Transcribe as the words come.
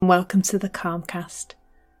welcome to the Calmcast,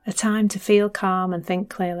 a time to feel calm and think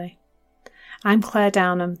clearly. I'm Claire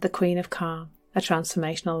Downham, the Queen of Calm, a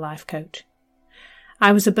transformational life coach.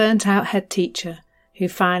 I was a burnt-out head teacher who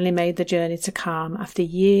finally made the journey to calm after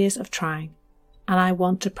years of trying, and I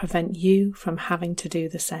want to prevent you from having to do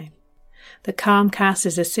the same. The Calmcast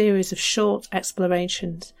is a series of short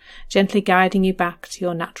explorations, gently guiding you back to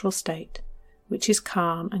your natural state, which is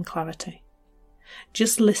calm and clarity.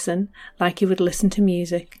 Just listen like you would listen to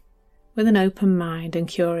music, with an open mind and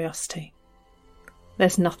curiosity.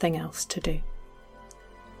 There's nothing else to do.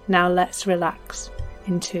 Now let's relax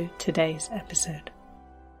into today's episode.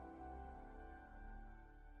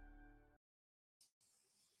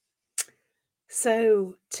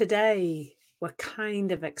 So today we're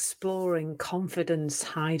kind of exploring confidence,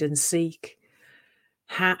 hide and seek.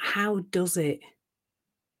 How does it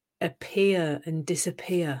appear and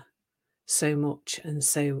disappear so much and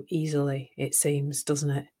so easily, it seems, doesn't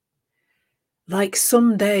it? Like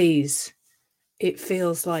some days it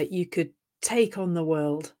feels like you could take on the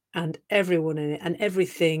world and everyone in it and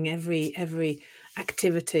everything, every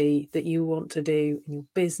activity that you want to do in your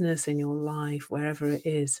business, in your life, wherever it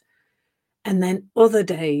is. And then other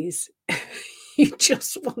days you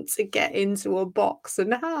just want to get into a box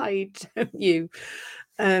and hide, don't you?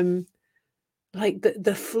 Like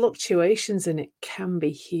the fluctuations in it can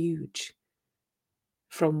be huge.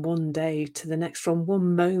 From one day to the next, from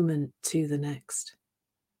one moment to the next.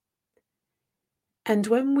 And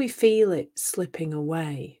when we feel it slipping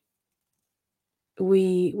away,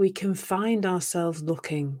 we can find ourselves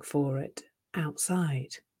looking for it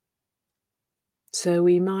outside. So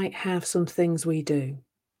we might have some things we do.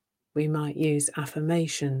 We might use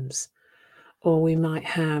affirmations, or we might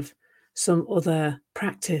have some other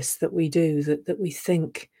practice that we do that we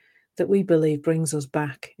think, that we believe brings us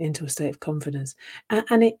back into a state of confidence.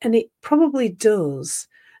 And it probably does,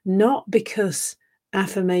 not because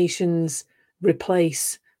affirmations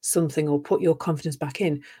replace something or put your confidence back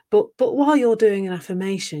in, but while you're doing an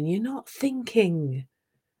affirmation, you're not thinking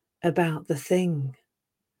about the thing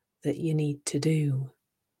that you need to do.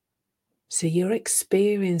 So you're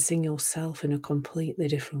experiencing yourself in a completely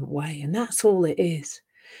different way, and that's all it is.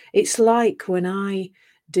 It's like when I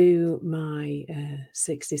do my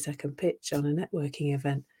 60-second pitch on a networking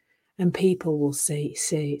event, and people will say,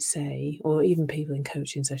 or even people in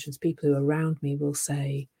coaching sessions, people who are around me will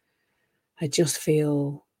say, I just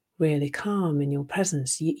feel really calm in your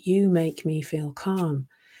presence. You make me feel calm.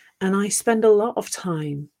 And I spend a lot of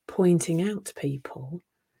time pointing out to people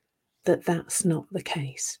that that's not the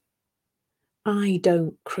case. I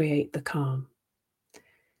don't create the calm.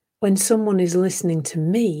 When someone is listening to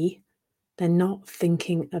me, they're not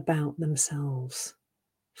thinking about themselves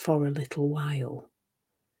for a little while.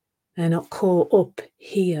 They're not caught up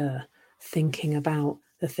here thinking about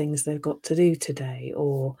the things they've got to do today,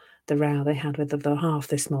 or the row they had with the other half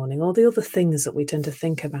this morning, or the other things that we tend to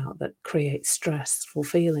think about that create stressful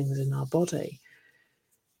feelings in our body.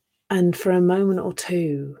 And for a moment or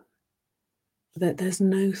two, that there's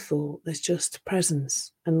no thought, there's just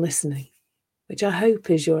presence and listening, which I hope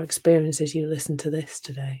is your experience as you listen to this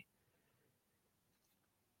today.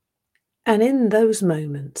 And in those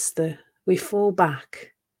moments, we fall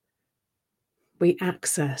back, we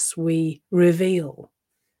access, we reveal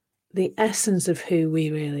the essence of who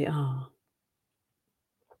we really are.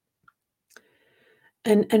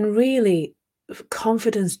 And really,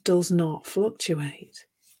 confidence does not fluctuate.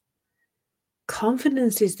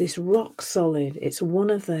 Confidence is this rock solid, it's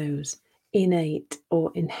one of those innate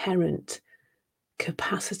or inherent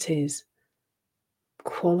capacities,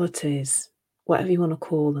 qualities, whatever you want to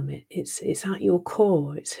call them. It's at your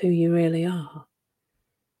core, it's who you really are.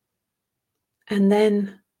 And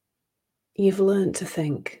then you've learned to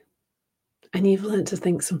think, and you've learned to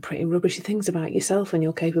think some pretty rubbishy things about yourself and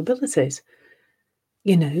your capabilities.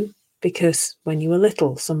 You know, because when you were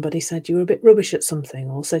little, somebody said you were a bit rubbish at something,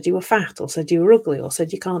 or said you were fat, or said you were ugly, or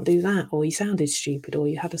said you can't do that, or you sounded stupid, or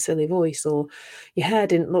you had a silly voice, or your hair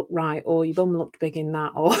didn't look right, or your bum looked big in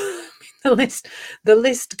that, or the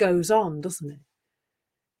list goes on, doesn't it?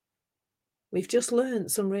 We've just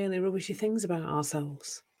learned some really rubbishy things about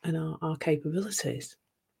ourselves and our capabilities.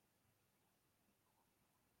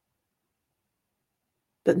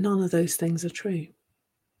 But none of those things are true.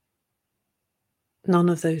 None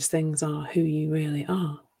of those things are who you really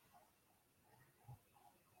are.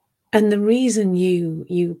 And the reason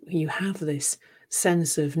you have this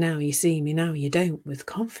sense of now you see me, now you don't with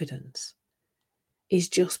confidence is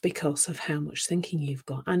just because of how much thinking you've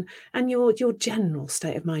got and your general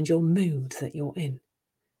state of mind, your mood that you're in.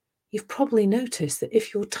 You've probably noticed that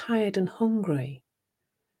if you're tired and hungry,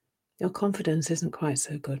 your confidence isn't quite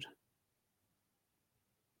so good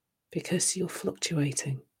because you're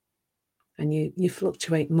fluctuating. And you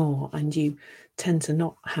fluctuate more, and you tend to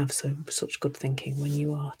not have such good thinking when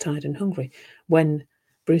you are tired and hungry. When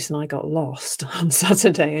Bruce and I got lost on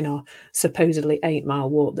Saturday in our supposedly 8-mile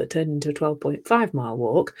walk that turned into a 12.5-mile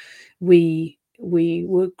walk, we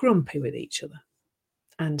were grumpy with each other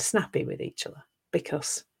and snappy with each other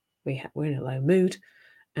because we're in a low mood,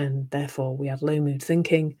 and therefore we had low mood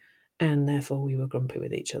thinking, and therefore we were grumpy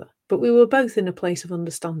with each other. But we were both in a place of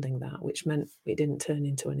understanding that, which meant it didn't turn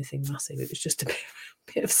into anything massive. It was just a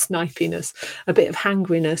bit of snipiness, a bit of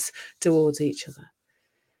hangriness towards each other.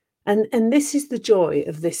 And this is the joy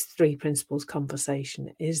of this 3 principles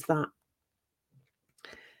conversation, is that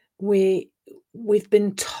we've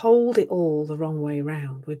been told it all the wrong way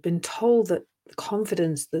around. We've been told that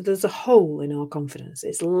confidence, that there's a hole in our confidence.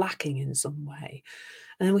 It's lacking in some way.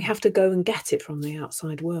 And then we have to go and get it from the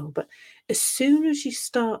outside world. But as soon as you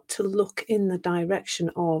start to look in the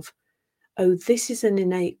direction of, oh, this is an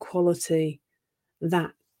innate quality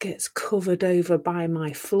that gets covered over by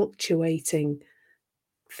my fluctuating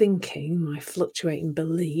thinking, my fluctuating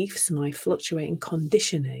beliefs, my fluctuating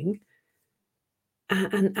conditioning,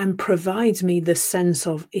 and provides me the sense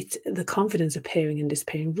of it, the confidence appearing and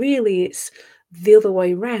disappearing. Really, it's the other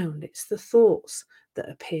way round. It's the thoughts that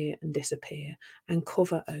appear and disappear and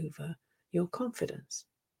cover over your confidence.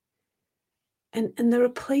 And there are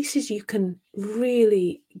places you can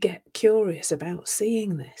really get curious about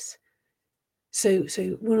seeing this. So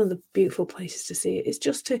one of the beautiful places to see it is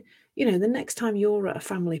just to, the next time you're at a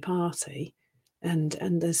family party and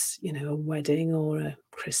there's, a wedding or a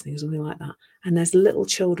christening or something like that, and there's little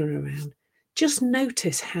children around, just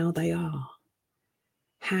notice how they are.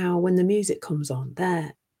 How when the music comes on,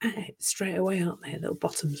 they're at it straight away, aren't they? Little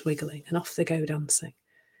bottoms wiggling, and off they go dancing.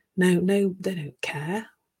 No, they don't care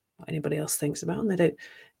what anybody else thinks about them. They don't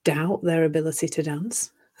doubt their ability to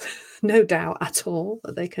dance. No doubt at all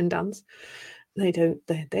that they can dance. They don't.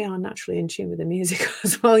 They are naturally in tune with the music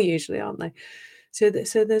as well, usually, aren't they? So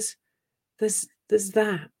there's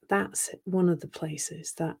that. That's one of the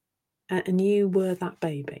places that, and you were that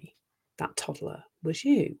baby, that toddler was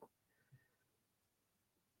you,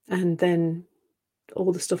 and then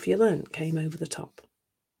all the stuff you learnt came over the top.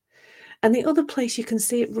 And the other place you can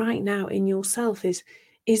see it right now in yourself is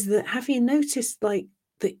that, have you noticed, like,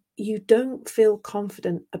 that you don't feel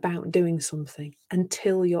confident about doing something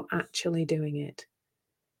until you're actually doing it?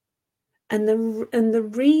 And the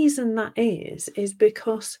reason that is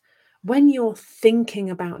because when you're thinking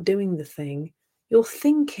about doing the thing, you're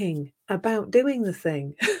thinking about doing the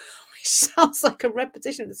thing. Which sounds like a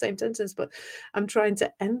repetition of the same sentence, but I'm trying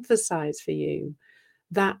to emphasize for you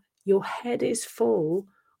that your head is full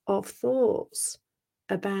of thoughts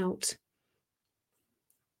about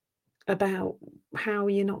how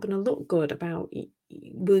you're not going to look good, about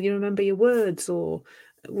will you remember your words, or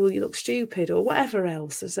will you look stupid, or whatever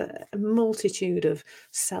else. There's a multitude of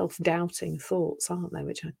self-doubting thoughts, aren't there,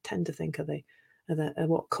 which I tend to think are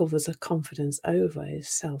what covers a confidence over is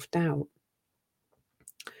self-doubt.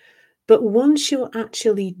 But once you're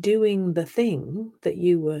actually doing the thing that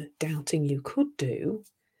you were doubting you could do,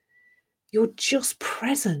 you're just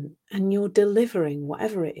present and you're delivering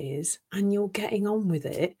whatever it is and you're getting on with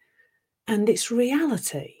it. And it's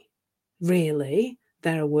reality, really.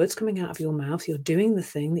 There are words coming out of your mouth. You're doing the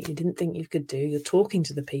thing that you didn't think you could do. You're talking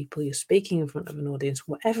to the people. You're speaking in front of an audience,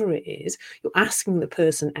 whatever it is. You're asking the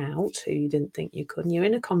person out who you didn't think you could, and you're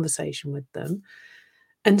in a conversation with them.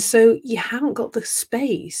 And so you haven't got the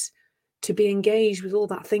space to be engaged with all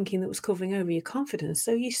that thinking that was covering over your confidence.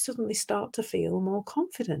 So you suddenly start to feel more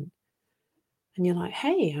confident. And you're like,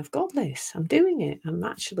 hey, I've got this. I'm doing it. I'm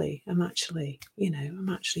actually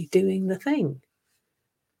doing the thing.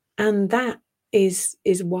 And that is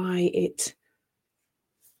why it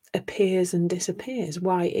appears and disappears,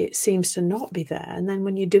 why it seems to not be there. And then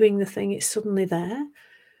when you're doing the thing, it's suddenly there.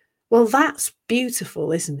 Well, that's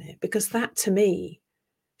beautiful, isn't it? Because that, to me,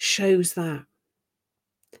 shows that,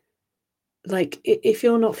 like, if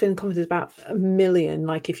you're not feeling confident about a million,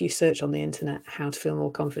 like if you search on the internet how to feel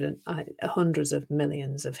more confident, hundreds of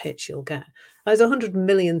millions of hits you'll get. There's 100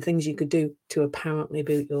 million things you could do to apparently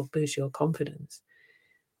boost your confidence.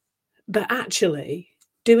 But actually,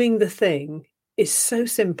 doing the thing is so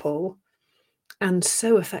simple and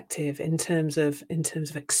so effective in terms of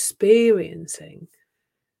experiencing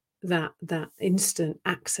that instant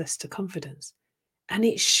access to confidence. And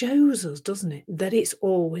it shows us, doesn't it, that it's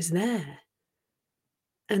always there.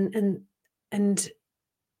 And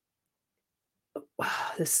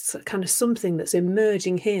there's kind of something that's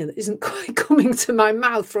emerging here that isn't quite coming to my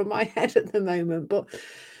mouth from my head at the moment, but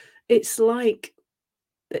it's like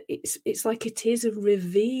it is a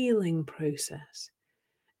revealing process.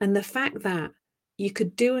 And the fact that you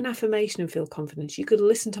could do an affirmation and feel confident, you could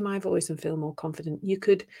listen to my voice and feel more confident, you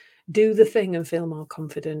could do the thing and feel more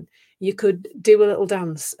confident, you could do a little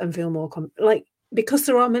dance and feel more confident, because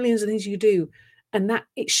there are millions of things you do, and that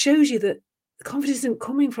it shows you that the confidence isn't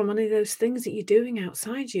coming from any of those things that you're doing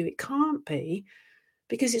outside you. It can't be,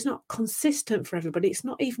 because it's not consistent for everybody. It's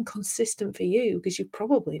not even consistent for you, because you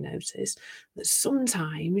probably noticed that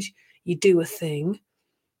sometimes you do a thing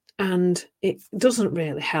and it doesn't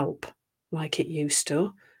really help like it used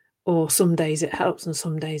to, or some days it helps and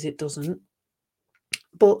some days it doesn't.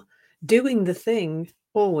 But doing the thing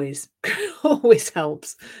always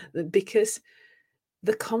helps, because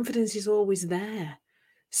the confidence is always there.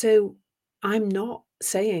 So I'm not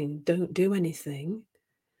saying don't do anything,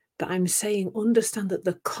 but I'm saying understand that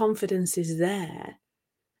the confidence is there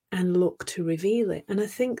and look to reveal it. And I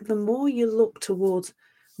think the more you look towards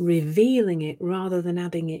revealing it rather than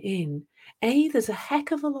adding it in, there's a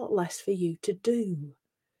heck of a lot less for you to do.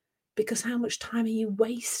 Because how much time are you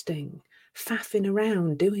wasting faffing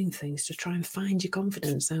around doing things to try and find your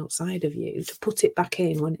confidence outside of you, to put it back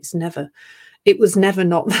in when it was never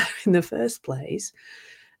not there in the first place?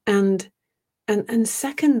 And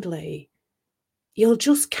secondly, you'll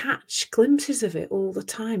just catch glimpses of it all the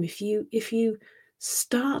time if you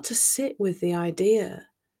start to sit with the idea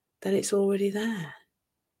that it's already there.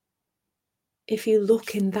 If you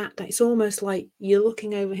look in that, it's almost like you're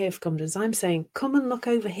looking over here for confidence. I'm saying, come and look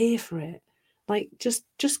over here for it.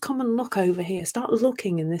 Just come and look over here. Start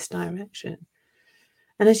looking in this direction.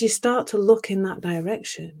 And as you start to look in that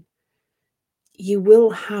direction, you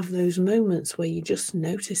will have those moments where you just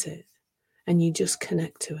notice it and you just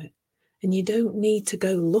connect to it. And you don't need to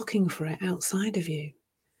go looking for it outside of you,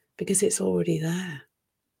 because it's already there.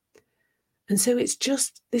 And so it's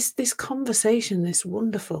just this conversation, this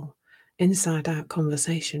wonderful inside out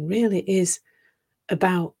conversation, really is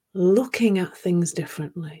about looking at things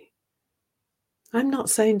differently. I'm not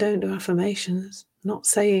saying don't do affirmations, not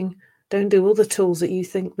saying don't do other tools that you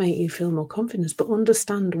think make you feel more confidence, but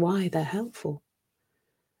understand why they're helpful.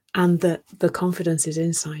 And that the confidence is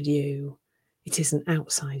inside you. It isn't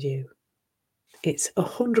outside you. It's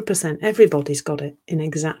 100%. Everybody's got it in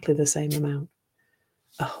exactly the same amount.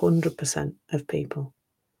 100% of people.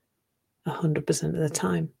 100% of the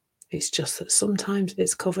time. It's just that sometimes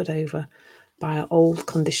it's covered over by our old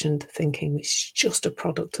conditioned thinking, which is just a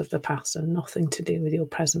product of the past and nothing to do with your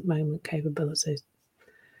present moment capabilities.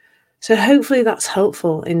 So hopefully that's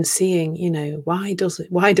helpful in seeing, why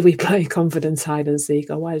do we play confidence hide and seek,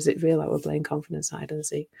 or why does it feel like we're playing confidence hide and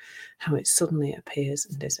seek? How it suddenly appears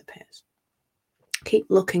and disappears. Keep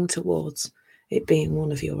looking towards it being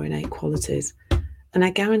one of your innate qualities, and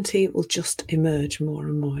I guarantee it will just emerge more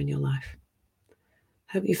and more in your life.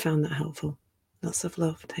 Hope you found that helpful. Lots of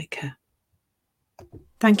love. Take care.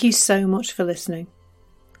 Thank you so much for listening.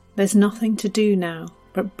 There's nothing to do now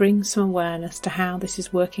but bring some awareness to how this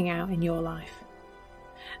is working out in your life.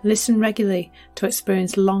 Listen regularly to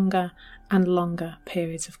experience longer and longer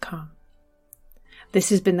periods of calm. This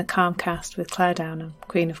has been the Calmcast with Claire Downham,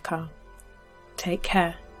 Queen of Calm. Take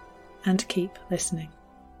care and keep listening.